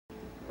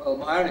well,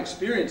 my own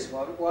experience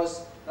of it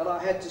was that I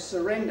had to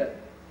surrender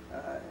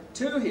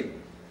to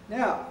Him.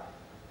 Now,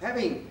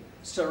 having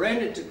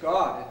surrendered to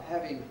God and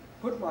having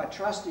put my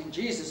trust in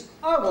Jesus,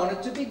 I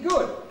wanted to be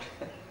good.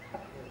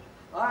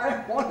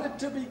 I wanted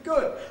to be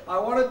good. I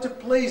wanted to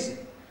please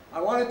Him. I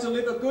wanted to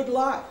live a good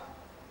life.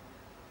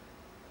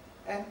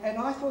 And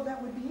I thought that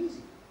would be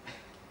easy.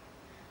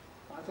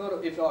 I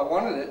thought if I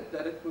wanted it,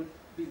 that it would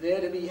be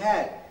there to be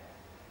had.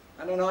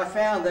 And then I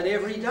found that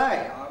every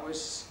day I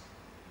was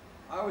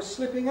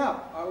slipping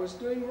up. I was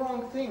doing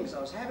wrong things. I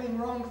was having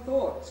wrong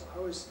thoughts.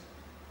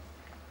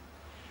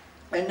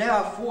 And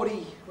now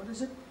 40, what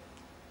is it?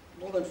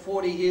 More than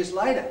 40 years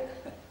later,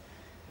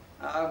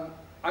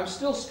 I'm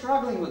still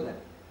struggling with that.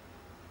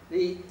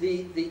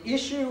 The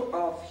issue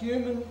of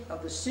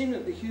the sin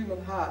of the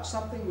human heart,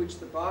 something which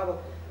the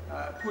Bible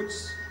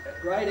puts a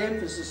great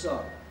emphasis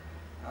on.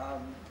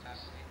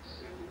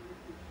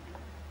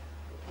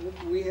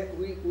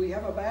 We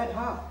have a bad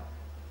heart,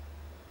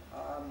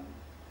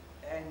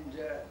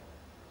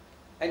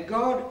 and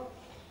God,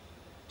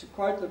 to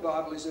quote the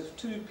Bible, is of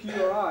too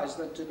pure eyes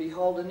than to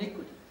behold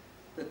iniquity.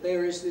 That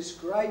there is this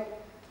great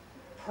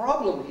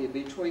problem here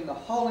between the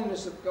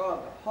holiness of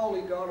God, the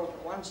holy God on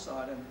the one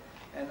side,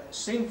 and a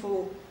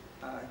sinful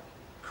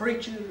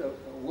creature, a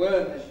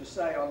worm, as you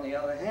say, on the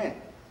other hand.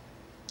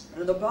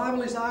 And the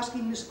Bible is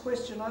asking this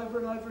question over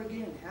and over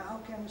again.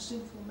 How can a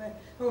sinful man...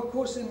 Well, of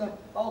course, in the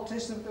Old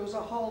Testament there was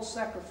a whole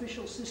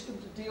sacrificial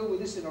system to deal with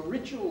this in a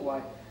ritual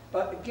way.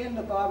 But again,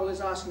 the Bible is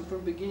asking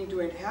from beginning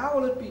to end, how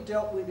will it be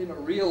dealt with in a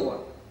real way?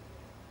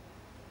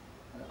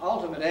 An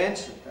ultimate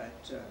answer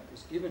that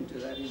is given to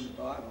that in the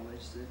Bible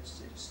is that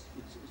it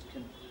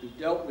can be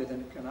dealt with,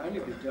 and it can only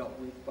be dealt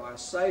with by a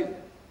Saviour,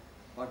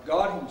 by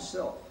God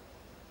Himself,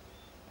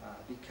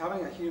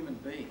 becoming a human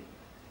being,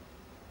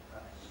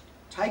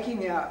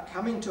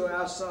 coming to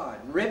our side,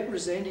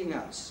 representing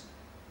us,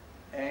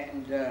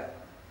 and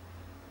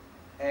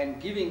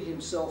giving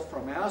Himself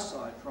from our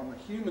side, from a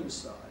human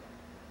side,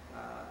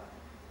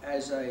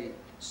 as a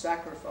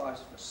sacrifice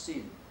for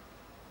sin,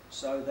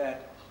 so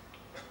that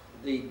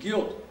the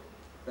guilt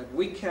that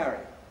we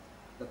carry,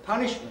 the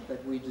punishment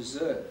that we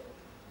deserve,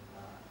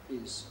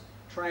 is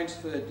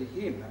transferred to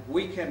Him. And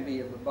we can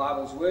be, and the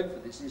Bible's word for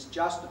this is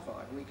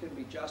justified. We can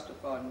be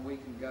justified and we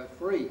can go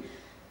free.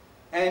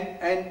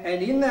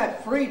 And in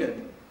that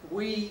freedom,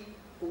 we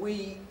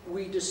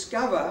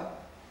discover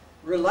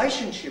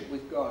relationship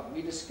with God.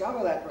 We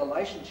discover that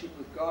relationship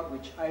with God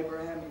which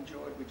Abraham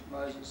enjoyed, which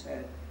Moses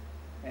had,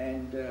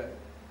 and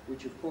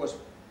which, of course,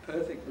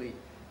 perfectly,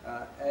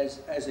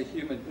 as a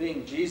human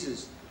being,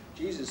 Jesus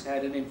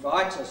had, and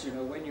invites us. You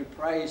know, when you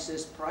pray, He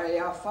says, "Pray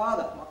our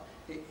Father."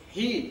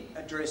 He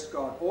addressed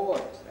God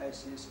always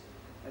as his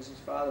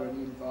Father, and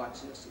He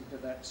invites us into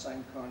that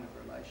same kind of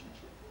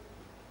relationship.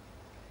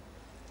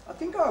 I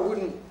think I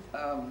wouldn't,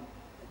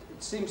 it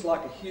seems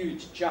like a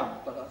huge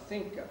jump, but I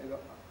think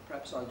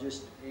perhaps I'll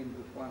just end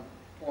with one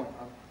point.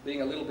 I'm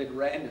being a little bit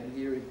random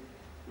here in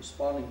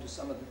responding to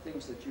some of the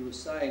things that you were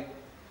saying.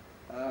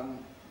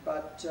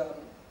 But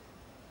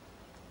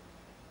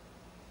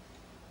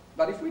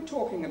if we're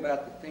talking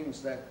about the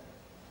things that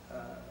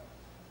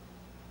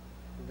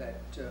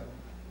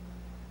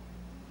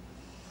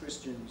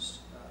Christians,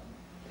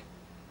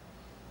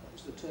 what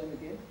was the term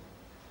again?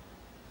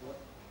 What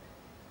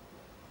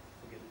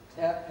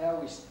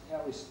was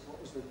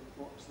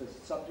the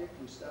subject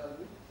we started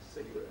with?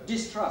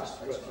 Distrust.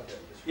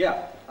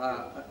 Yeah,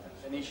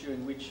 an issue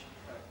in which,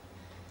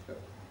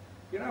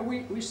 you know,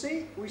 we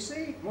see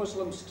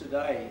Muslims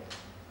today.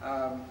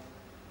 On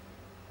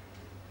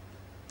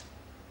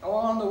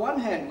the one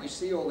hand, we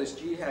see all this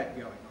jihad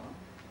going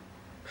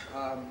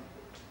on,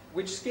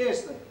 which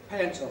scares the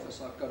pants off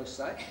us, I've got to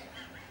say.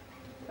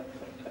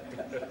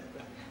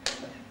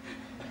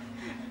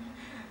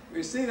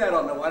 We see that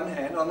on the one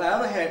hand. On the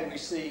other hand, we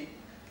see,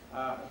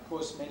 of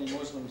course, many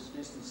Muslims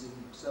distancing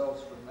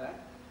themselves from that.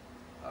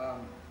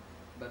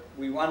 But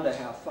we wonder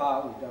how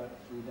far. We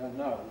don't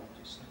know.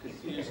 We're just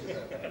confused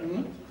about that.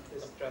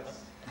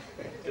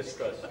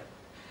 Distrust.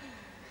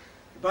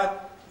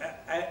 But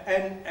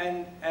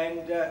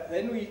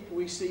then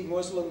we see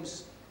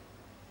Muslims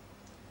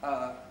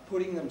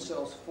putting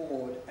themselves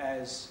forward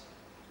as,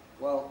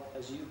 well,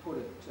 as you put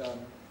it,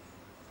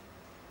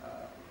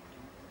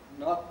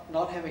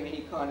 not having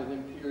any kind of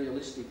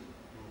imperialistic,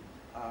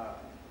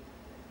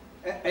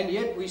 and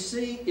yet we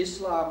see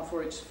Islam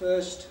for its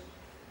first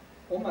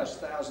almost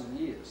 1,000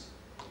 years.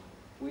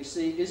 We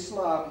see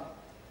Islam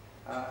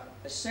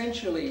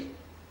essentially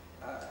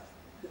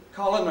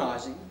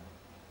colonizing,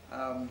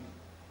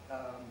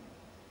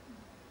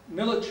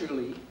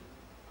 militarily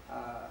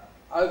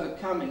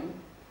overcoming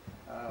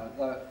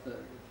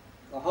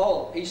the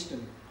whole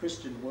Eastern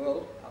Christian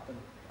world up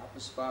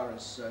as far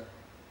as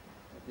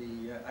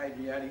the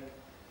Aegean,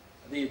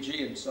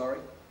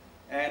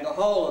 and the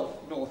whole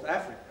of North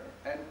Africa.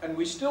 And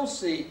we still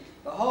see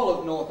the whole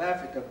of North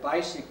Africa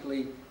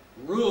basically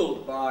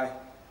ruled by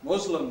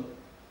Muslim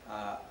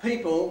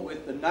people,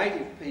 with the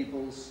native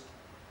peoples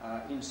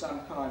in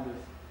some kind of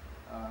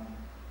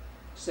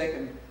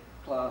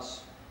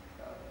second-class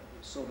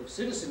sort of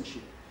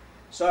citizenship.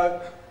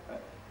 So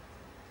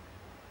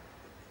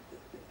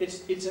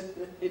it's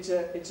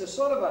a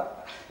sort of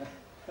a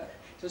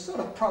it's a sort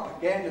of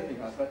propaganda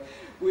thing, I suppose.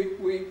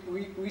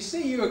 We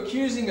see you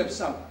accusing of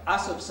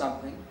us of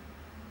something,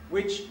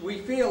 which we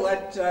feel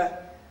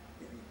that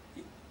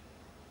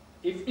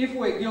if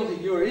we're guilty,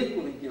 you're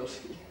equally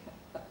guilty.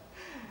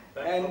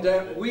 And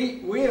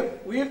we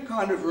have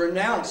kind of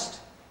renounced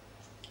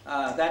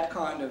that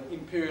kind of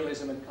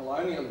imperialism and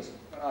colonialism.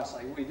 When I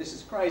say we, this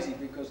is crazy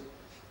because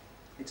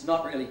it's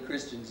not really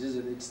Christians, is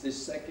it? It's this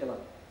secular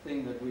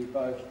thing that we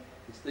both,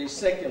 it's these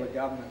secular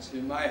governments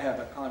who may have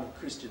a kind of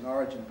Christian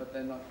origin, but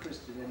they're not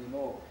Christian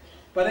anymore.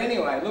 But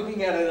anyway,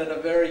 looking at it at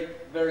a very,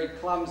 very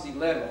clumsy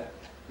level,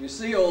 you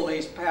see all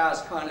these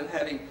powers kind of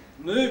having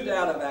moved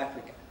out of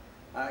Africa,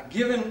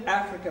 given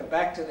Africa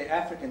back to the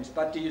Africans.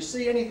 But do you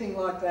see anything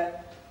like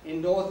that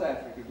in North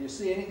Africa? Do you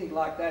see anything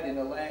like that in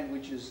a land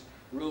which is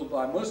ruled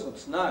by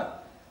Muslims? No,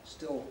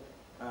 still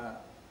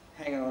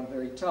hanging on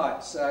very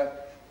tight. So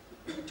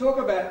if you talk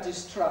about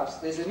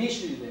distrust, there's an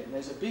issue there,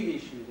 there's a big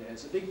issue there,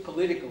 there's a big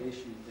political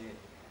issue there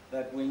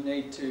that we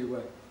need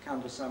to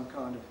come to some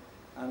kind of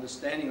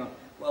understanding on.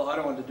 Well, I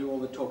don't want to do all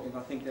the talking.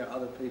 I think there are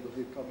other people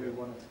who probably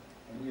want to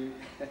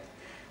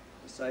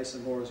say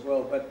some more as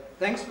well. But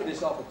thanks for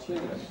this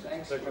opportunity.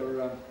 Thanks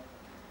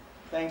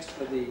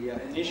for the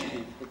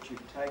initiative that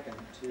you've taken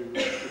to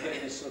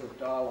get this sort of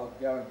dialogue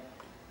going.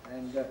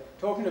 And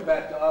talking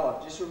about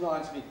dialogue, just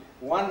reminds me,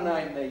 one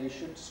name there you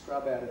should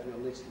scrub out of your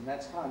list, and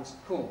that's Hans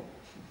Kuhn.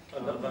 I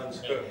love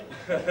Hans Kuhn.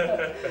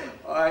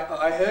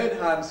 I heard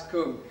Hans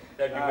Kuhn.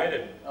 Have you met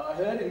him? I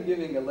heard him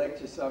giving a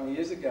lecture some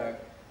years ago,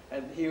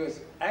 and he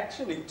was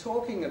actually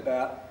talking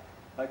about,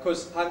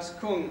 because Hans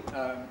Kuhn,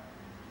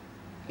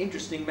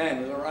 interesting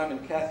man, was a Roman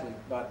Catholic,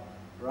 but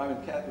the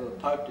Roman Catholic,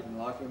 the Pope didn't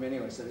like him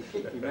anyway, so they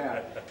kicked him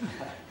out.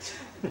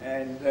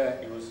 And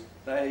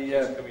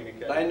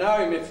they know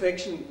him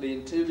affectionately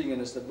in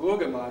Tübingen as the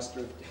Bürgermeister,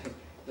 of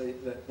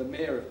the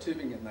mayor of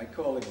Tübingen, they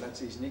call him, that's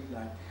his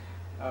nickname.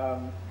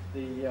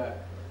 The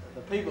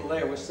people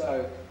there were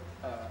so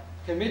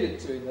committed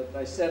to him that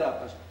they set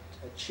up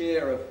a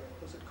chair of,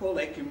 what's it called,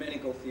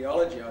 ecumenical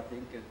theology, I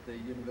think, at the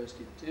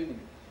University of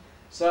Tübingen.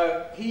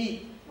 So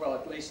he, well,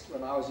 at least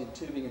when I was in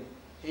Tübingen,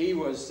 he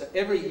was,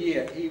 every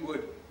year he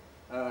would,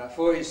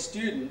 for his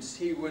students,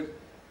 he would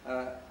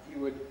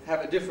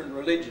have a different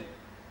religion.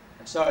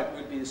 And so it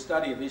would be the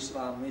study of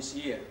Islam this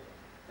year.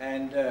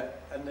 And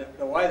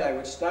the way they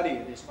would study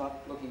it is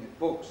not looking at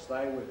books.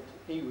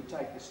 He would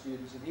take the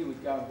students and he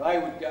would go, and they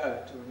would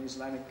go to an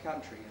Islamic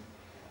country and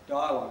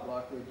dialogue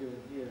like we're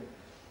doing here.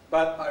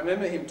 But I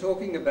remember him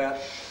talking about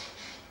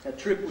a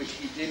trip which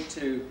he did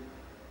to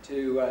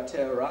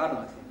Tehran,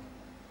 I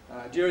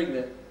think, during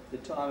the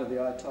time of the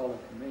Ayatollah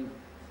Khomeini.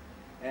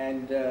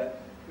 And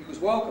he was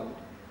welcomed,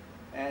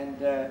 and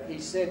he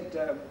said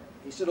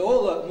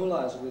all the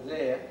mullahs were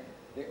there.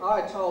 The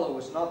Ayatollah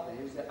was not there.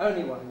 He was the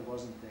only one who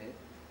wasn't there.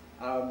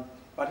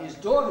 But his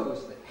daughter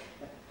was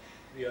there.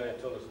 The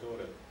Ayatollah's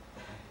daughter.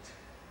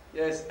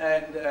 Yes,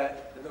 and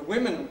the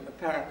women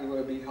apparently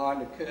were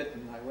behind a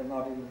curtain. They were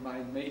not in the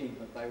main meeting,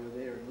 but they were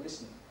there and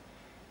listening.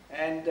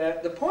 And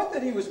the point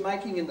that he was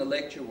making in the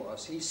lecture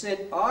was, he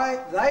said,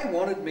 they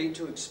wanted me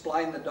to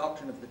explain the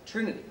doctrine of the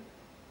Trinity.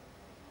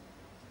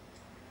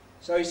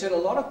 So he said a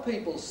lot of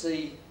people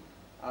see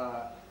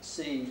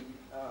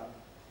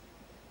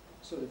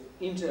sort of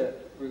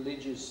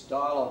inter-religious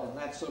dialogue and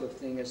that sort of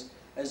thing as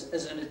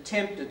an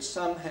attempt at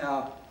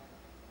somehow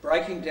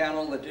breaking down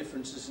all the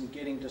differences and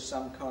getting to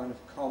some kind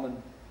of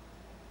common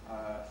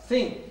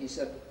thing. He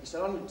said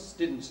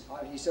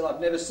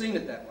I've never seen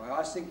it that way.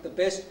 I think the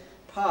best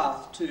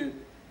path to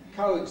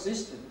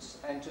coexistence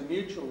and to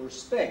mutual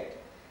respect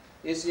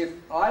is if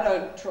I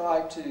don't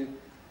try to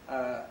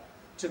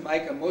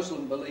make a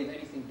Muslim believe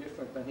anything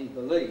different than he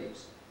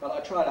believes, but I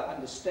try to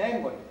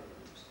understand what he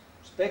believes,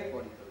 respect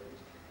what he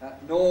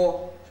believes,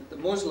 nor should the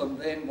Muslim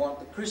then want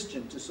the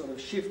Christian to sort of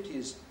shift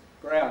his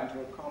ground to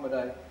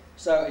accommodate.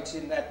 So it's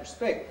in that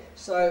respect.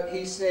 So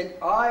he said,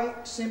 I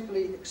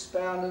simply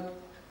expounded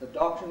the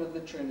doctrine of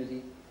the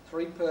Trinity,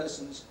 three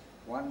persons,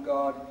 one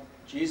God.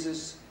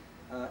 Jesus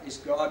is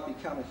God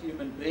become a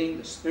human being.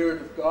 The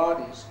Spirit of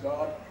God is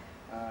God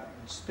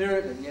in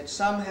spirit, and yet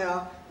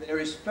somehow there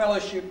is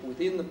fellowship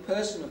within the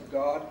person of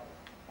God.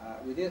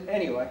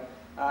 Anyway,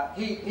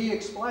 he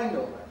explained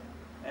all that,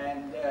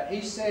 and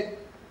he said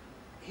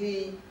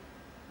he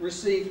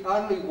received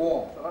only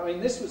warmth. I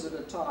mean, this was at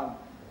a time,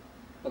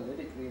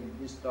 politically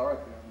and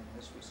historically, I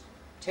mean,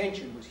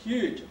 tension was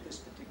huge at this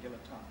particular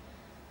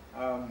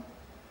time.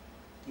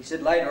 He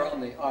said later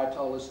on the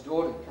Ayatollah's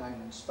daughter came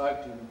and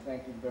spoke to him and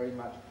thanked him very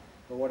much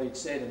for what he'd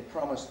said and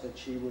promised that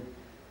she would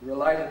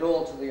relate it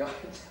all to the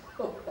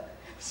Ayatollah.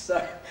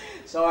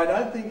 So I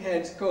don't think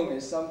Hans Kuhn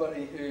is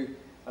somebody who,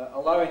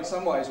 although in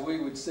some ways we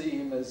would see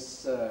him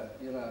as,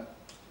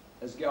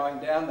 as going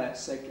down that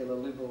secular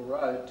liberal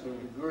road to a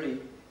degree,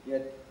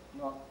 yet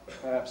not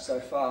perhaps so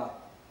far.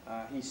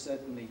 He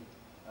certainly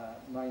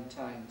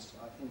maintains,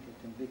 I think,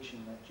 a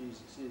conviction that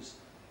Jesus is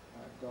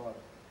God.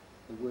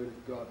 the Word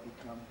of God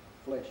become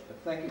flesh. But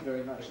thank you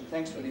very much, and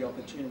thanks for the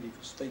opportunity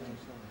for speaking.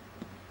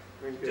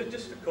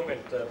 Just to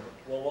comment,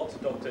 whilst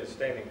the doctor is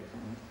standing,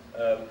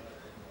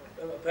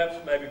 perhaps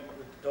maybe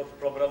Dr.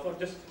 Prophet, I thought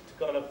just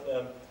to kind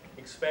of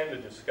expand the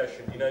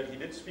discussion. You know, he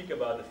did speak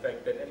about the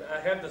fact that, and I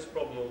have this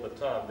problem all the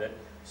time, that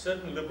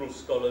certain liberal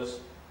scholars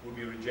would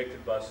be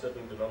rejected by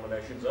certain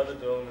denominations. Other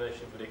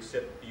denominations would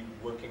accept the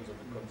workings of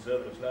the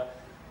conservatives. Now,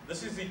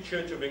 this is the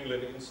Church of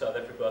England in South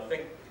Africa. I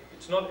think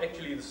it's not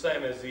actually the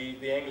same as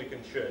the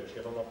Anglican Church,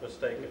 if I'm not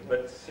mistaken,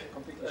 but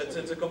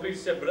it's a completely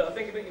separate. But I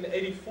think in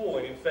 '84,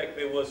 and in fact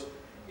there was,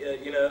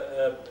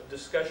 a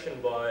discussion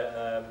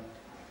by,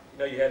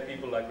 you had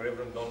people like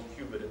Reverend Don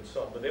Cubitt and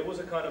so on, but there was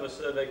a kind of a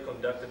survey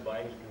conducted by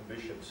Anglican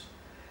bishops,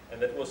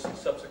 and that was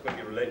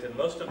subsequently related.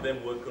 Most of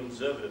them were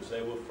conservatives.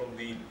 They were from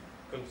the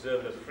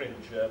conservative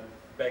fringe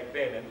back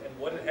then, and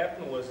what had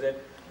happened was that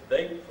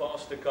they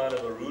passed a kind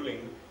of a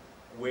ruling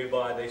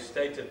whereby they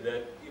stated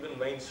that even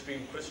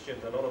mainstream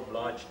Christians are not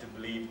obliged to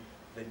believe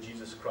that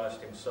Jesus Christ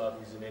himself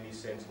is in any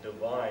sense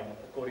divine,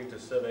 according to a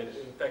survey.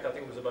 In fact, I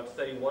think it was about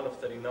 31 of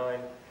 39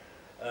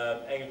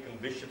 Anglican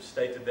bishops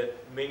stated that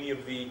many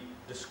of the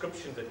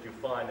descriptions that you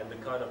find and the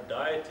kind of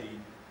deity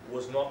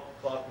was not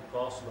part and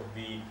parcel of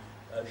the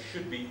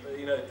should be,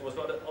 it was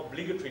not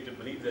obligatory to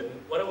believe that.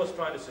 And what I was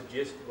trying to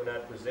suggest when I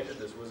presented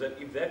this was that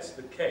if that's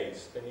the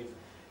case, then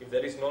if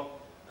that is not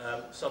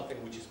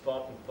something which is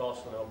part and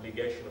parcel and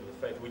obligation of the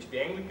faith, which the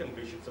Anglican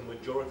bishops, the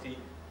majority,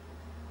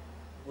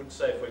 would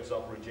say, for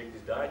example, reject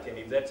his deity, and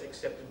if that's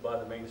accepted by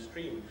the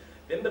mainstream,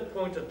 then the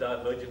point of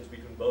divergence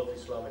between both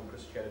Islam and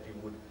Christianity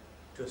would,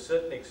 to a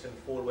certain extent,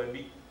 fall when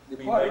we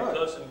made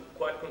close and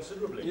quite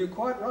considerably. You're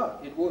quite right,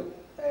 it would.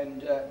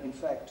 And in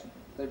fact,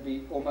 there'd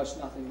be almost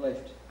nothing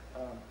left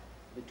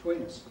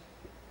between us.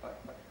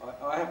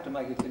 I have to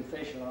make a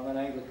confession, I'm an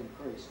Anglican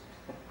priest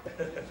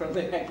from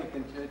the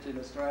Anglican Church in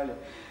Australia,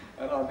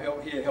 and I'm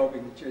here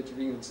helping the Church of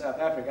England South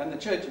Africa. And the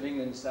Church of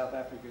England South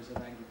Africa is an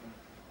Anglican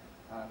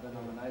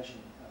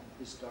denomination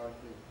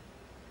historically.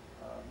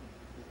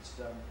 It's,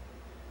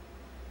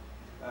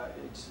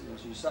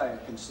 as you say, a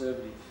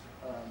conservative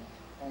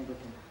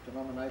Anglican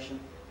denomination.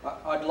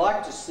 I'd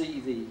like to see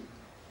the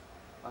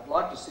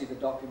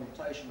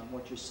documentation on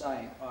what you're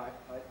saying. I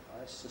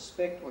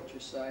suspect what you're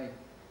saying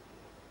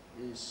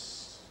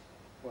is,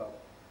 well,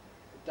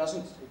 it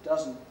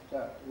doesn't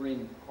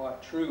ring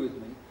quite true with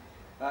me.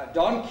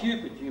 Don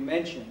Cupid, you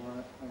mentioned,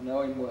 I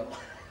know him well.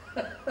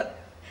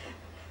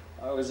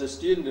 I was a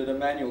student at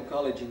Emmanuel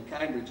College in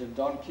Cambridge, and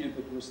Don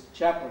Cupid was the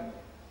chaplain.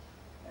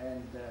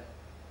 And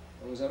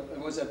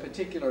there was a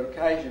particular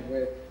occasion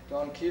where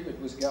Don Cupid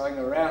was going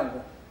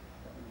around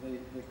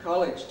the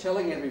college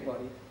telling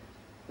everybody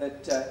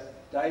that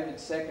David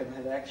Seecombe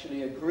had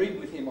actually agreed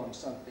with him on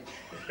something.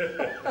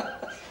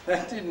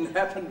 That didn't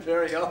happen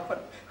very often.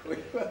 We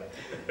were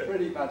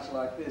pretty much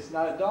like this.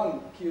 No,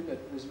 Don Cupid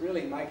was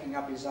really making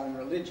up his own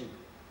religion.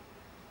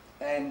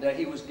 And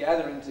he was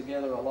gathering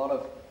together a lot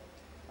of,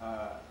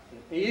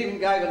 he even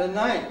gave it a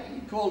name.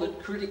 He called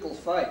it critical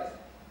faith.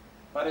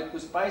 But it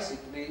was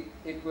basically,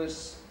 it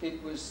was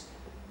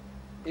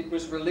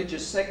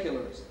religious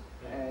secularism.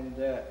 And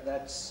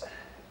that's,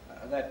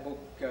 that book,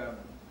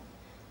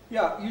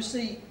 yeah, you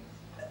see,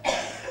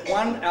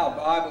 our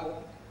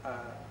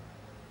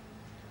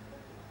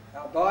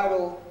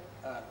Bible,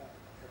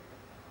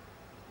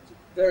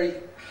 very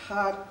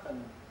heart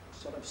and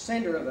sort of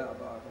centre of our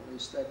Bible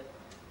is that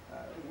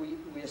we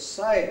are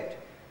saved.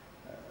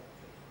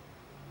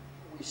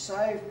 We're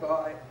saved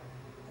by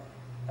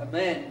a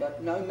man,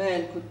 but no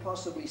man could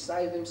possibly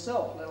save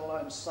himself, let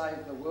alone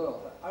save the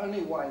world. The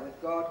only way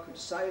that God could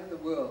save the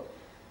world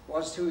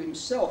was to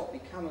himself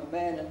become a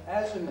man, and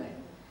as a man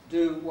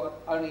do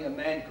what only a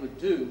man could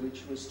do,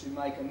 which was to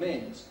make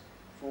amends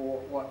for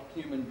what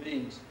human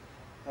beings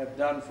have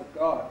done for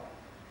God.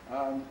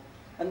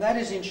 And that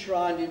is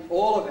enshrined in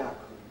all of our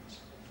creeds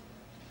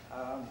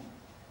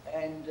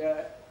and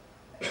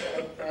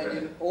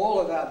in all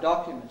of our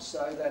documents,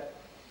 so that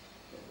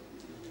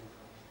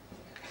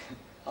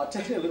I'll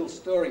tell you a little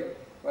story.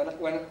 When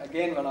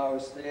I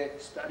was there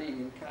studying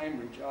in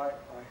Cambridge, I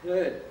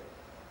heard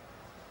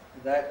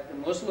that the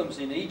Muslims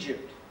in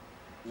Egypt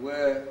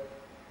were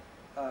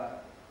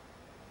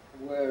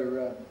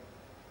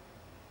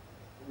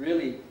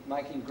really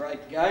making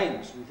great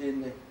gains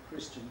within the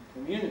Christian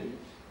community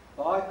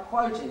by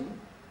quoting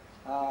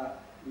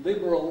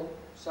liberal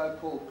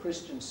so-called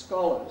Christian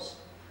scholars.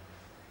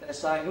 They're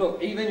saying,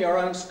 look, even your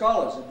own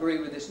scholars agree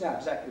with this now,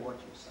 exactly what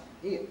you're saying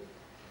here.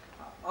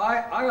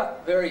 I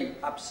got very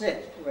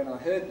upset when I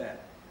heard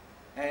that,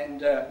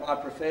 and my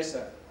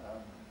professor,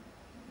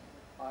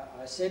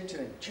 I said to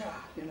him,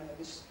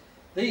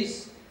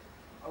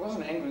 I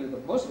wasn't angry with the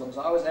Muslims,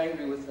 I was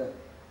angry with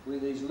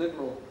these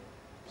liberal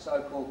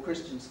so-called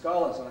Christian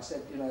scholars. I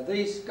said,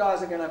 these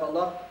guys are going to have a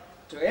lot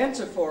to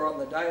answer for on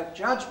the day of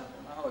judgment.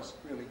 And I was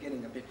really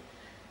getting a bit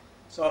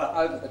sort of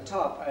over the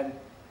top,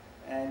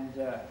 and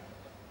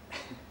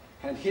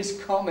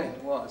his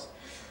comment was,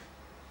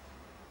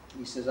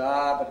 he says,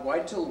 but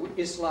wait till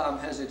Islam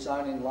has its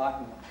own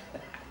enlightenment.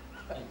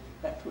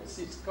 That was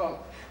his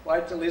comment.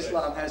 Wait till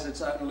Islam has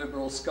its own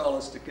liberal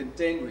scholars to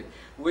contend with.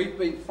 We've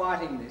been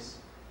fighting this,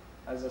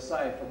 as I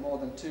say, for more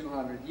than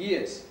 200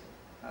 years.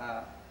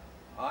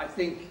 I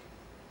think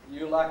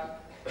you're lucky.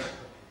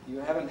 You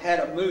haven't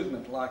had a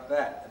movement like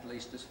that, at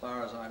least as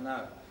far as I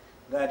know,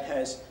 that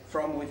has,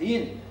 from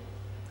within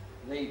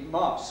the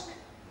mosque,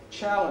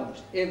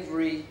 challenged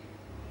every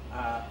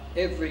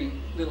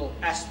little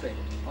aspect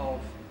of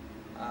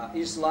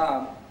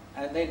Islam,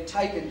 and then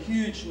taken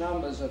huge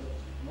numbers of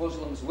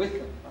Muslims with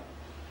them.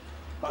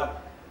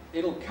 But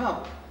it'll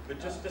come. But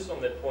just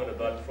on that point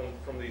about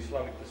from the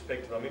Islamic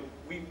perspective, I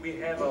mean, we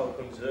have our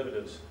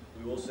conservatives,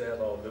 we also have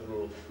our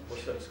liberal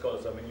Muslim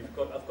scholars. I mean,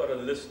 I've got a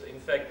list. In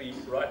fact, the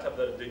write-up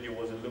that I did here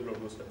was a liberal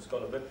Muslim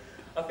scholar. But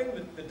I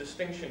think the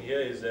distinction here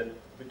is that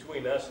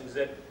between us is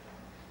that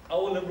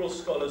our liberal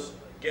scholars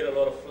get a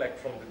lot of flack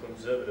from the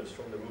conservatives,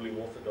 from the ruling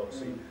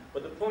orthodoxy.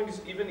 But the point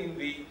is, even in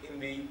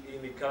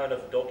the kind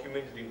of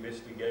documented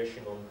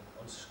investigation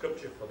on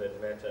scripture, for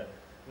that matter,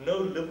 no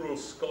liberal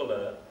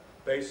scholar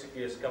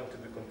basically has come to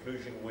the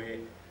conclusion where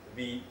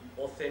the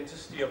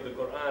authenticity of the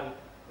Quran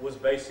was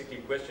basically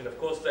questioned. Of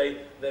course, they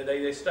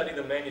study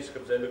the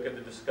manuscripts, they look at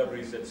the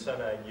discoveries at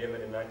Sana'a in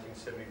Yemen in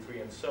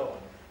 1973 and so on,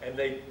 and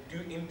they do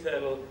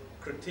internal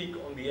critique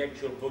on the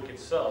actual book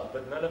itself,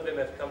 but none of them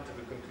have come to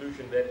the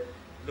conclusion that,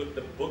 look,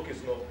 the book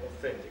is not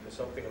authentic or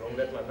something along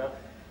that line. Now,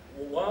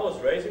 why I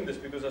was raising this,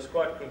 because I was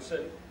quite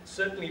concerned,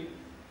 certainly,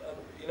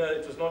 you know,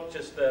 it was not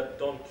just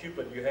Don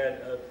Cupid, you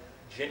had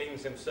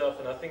Jennings himself,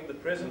 and I think the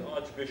present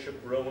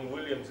Archbishop Rowan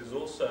Williams is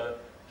also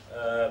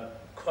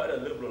quite a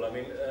liberal. I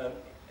mean,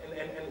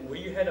 and where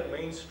you had a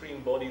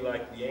mainstream body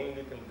like the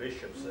Anglican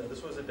bishops,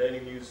 this was a Daily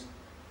News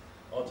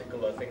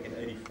article, I think, in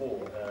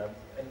 '84,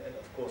 and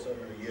of course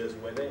over the years,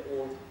 where they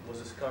all was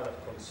this kind of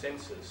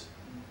consensus.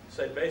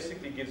 So it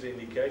basically gives an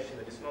indication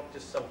that it's not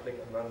just something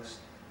amongst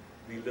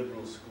the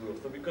liberal school of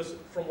thought. Because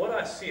from what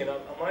I see, and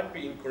I might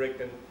be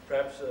incorrect, and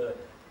perhaps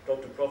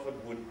Dr. Prophet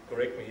would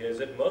correct me here, is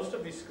that most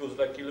of these schools,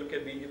 like you look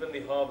at even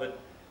the Harvard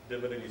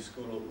Divinity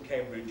School or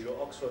Cambridge or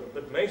Oxford,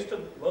 but most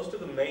of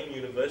the main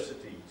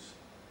universities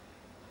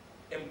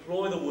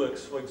employ the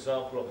works, for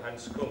example, of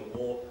Hans Kung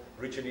or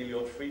Richard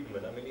Elliott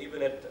Friedman. I mean,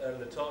 even at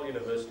Natal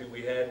University,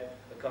 we had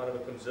a kind of a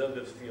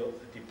conservative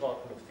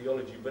department of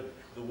theology, but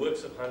the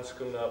works of Hans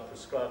Kung are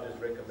prescribed as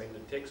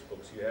recommended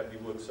textbooks. You have the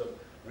works of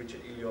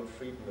Richard Elliott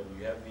Friedman,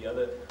 you have the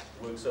other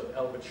works of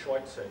Albert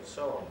Schweitzer, and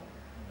so on.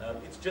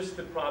 It's just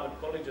the private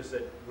colleges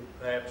that would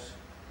perhaps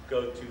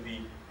go to the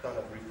kind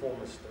of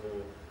reformist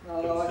or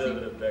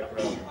conservative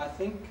background. I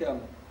think I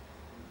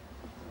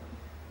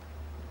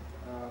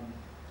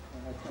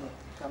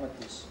come at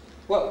this.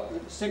 Well,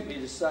 simply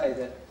to say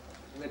that,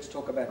 let's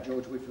talk about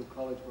George Whitfield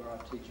College, where I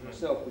teach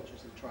myself, which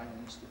is the training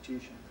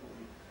institution for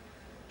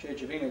the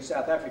Church of England,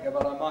 South Africa.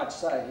 But I might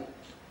say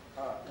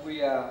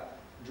we are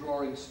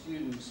drawing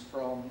students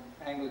from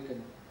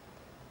Anglican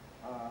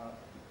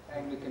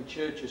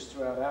churches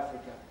throughout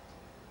Africa,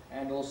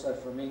 and also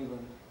from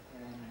England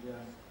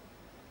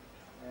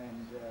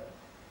and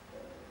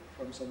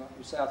from some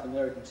South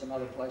America and some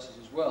other places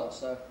as well.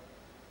 So,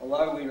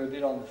 although we are a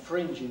bit on the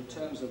fringe in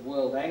terms of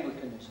world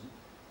Anglicanism,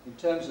 in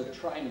terms of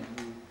training,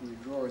 we're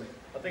drawing.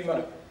 I think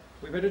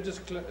we better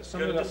just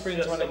some of our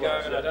friends want to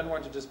go, and I don't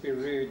want to just be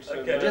rude. So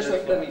okay, just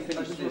let me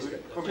finish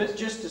this.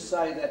 Just to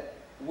say that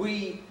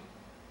we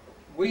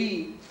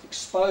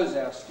expose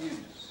our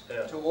students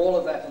to all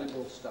of that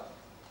liberal stuff.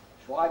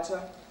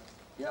 Schweitzer,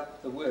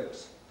 the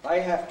works.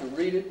 They have to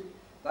read it.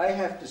 They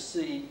have to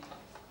see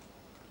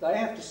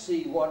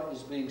what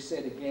is being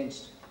said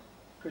against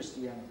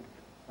Christianity,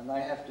 and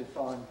they have to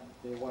find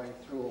their way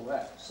through all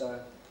that. So,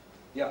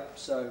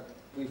 so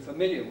we're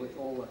familiar with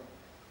all the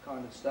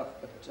kind of stuff.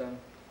 But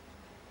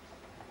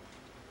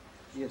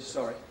yes,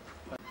 sorry.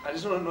 I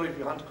just want to know if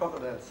you hunt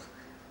crocodiles.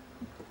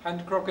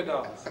 Hunt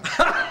crocodiles.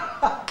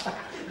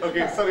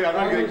 Okay, sorry, I'm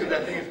not getting to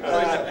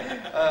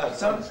that.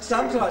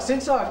 Sometimes,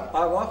 since I've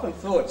often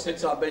thought,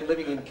 since I've been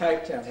living in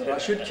Cape Town, that I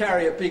should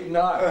carry a big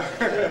knife.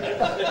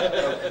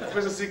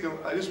 Professor Seecombe,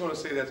 I just want to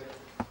say that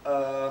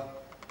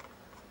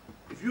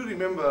if you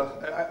remember,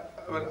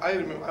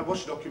 I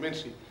watched a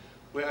documentary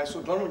where I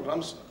saw Donald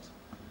Rumsfeld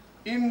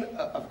in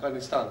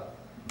Afghanistan,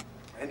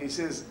 and he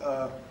says,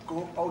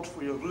 go out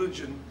for your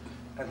religion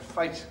and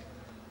fight.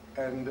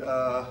 And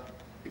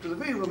it was a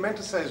very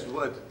romanticized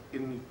word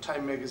in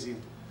Time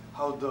magazine,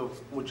 how the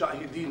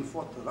Mujahideen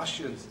fought the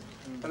Russians.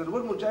 And the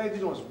word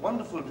Mujahideen was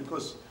wonderful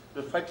because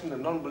they're fighting the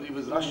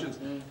non-believers, Russians.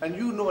 And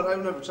you know, and I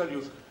will never tell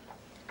you,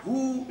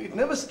 it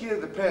never scared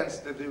the parents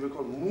that they were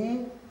called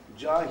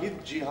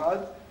Mujahid,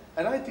 jihad.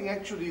 And I think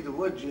actually the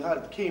word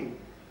jihad came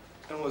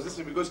and was this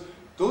because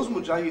those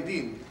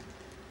Mujahideen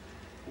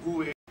who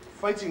were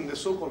fighting the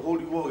so-called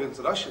holy war against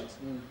the Russians,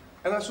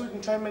 and I saw it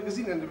in Time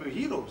magazine, and they were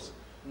heroes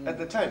at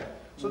the time.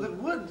 So the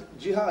word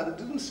jihad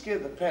didn't scare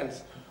the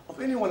pants of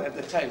anyone at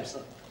the time,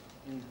 sir.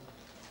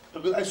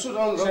 Because I saw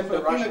Donald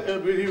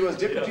Rumsfeld, he was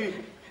deputy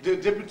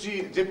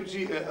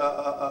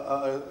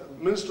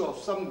minister of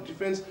some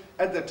defense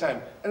at that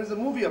time, and there's a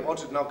movie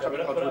about it now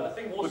coming out. But I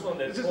think also on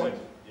that point,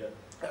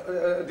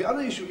 The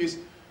other issue is,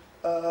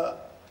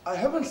 I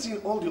haven't seen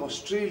all the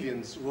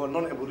Australians who are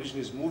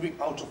non-Aborigines moving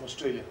out of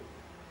Australia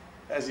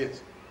as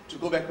yet, to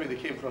go back where they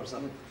came from,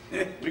 son.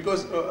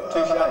 Because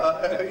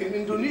in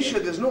Indonesia,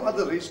 there's no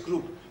other race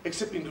group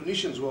except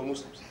Indonesians who are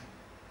Muslims.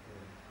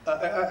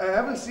 I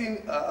haven't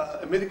seen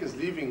Americans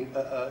leaving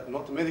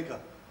North America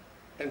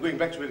and going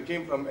back to where they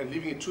came from and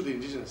leaving it to the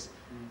indigenous.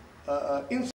 In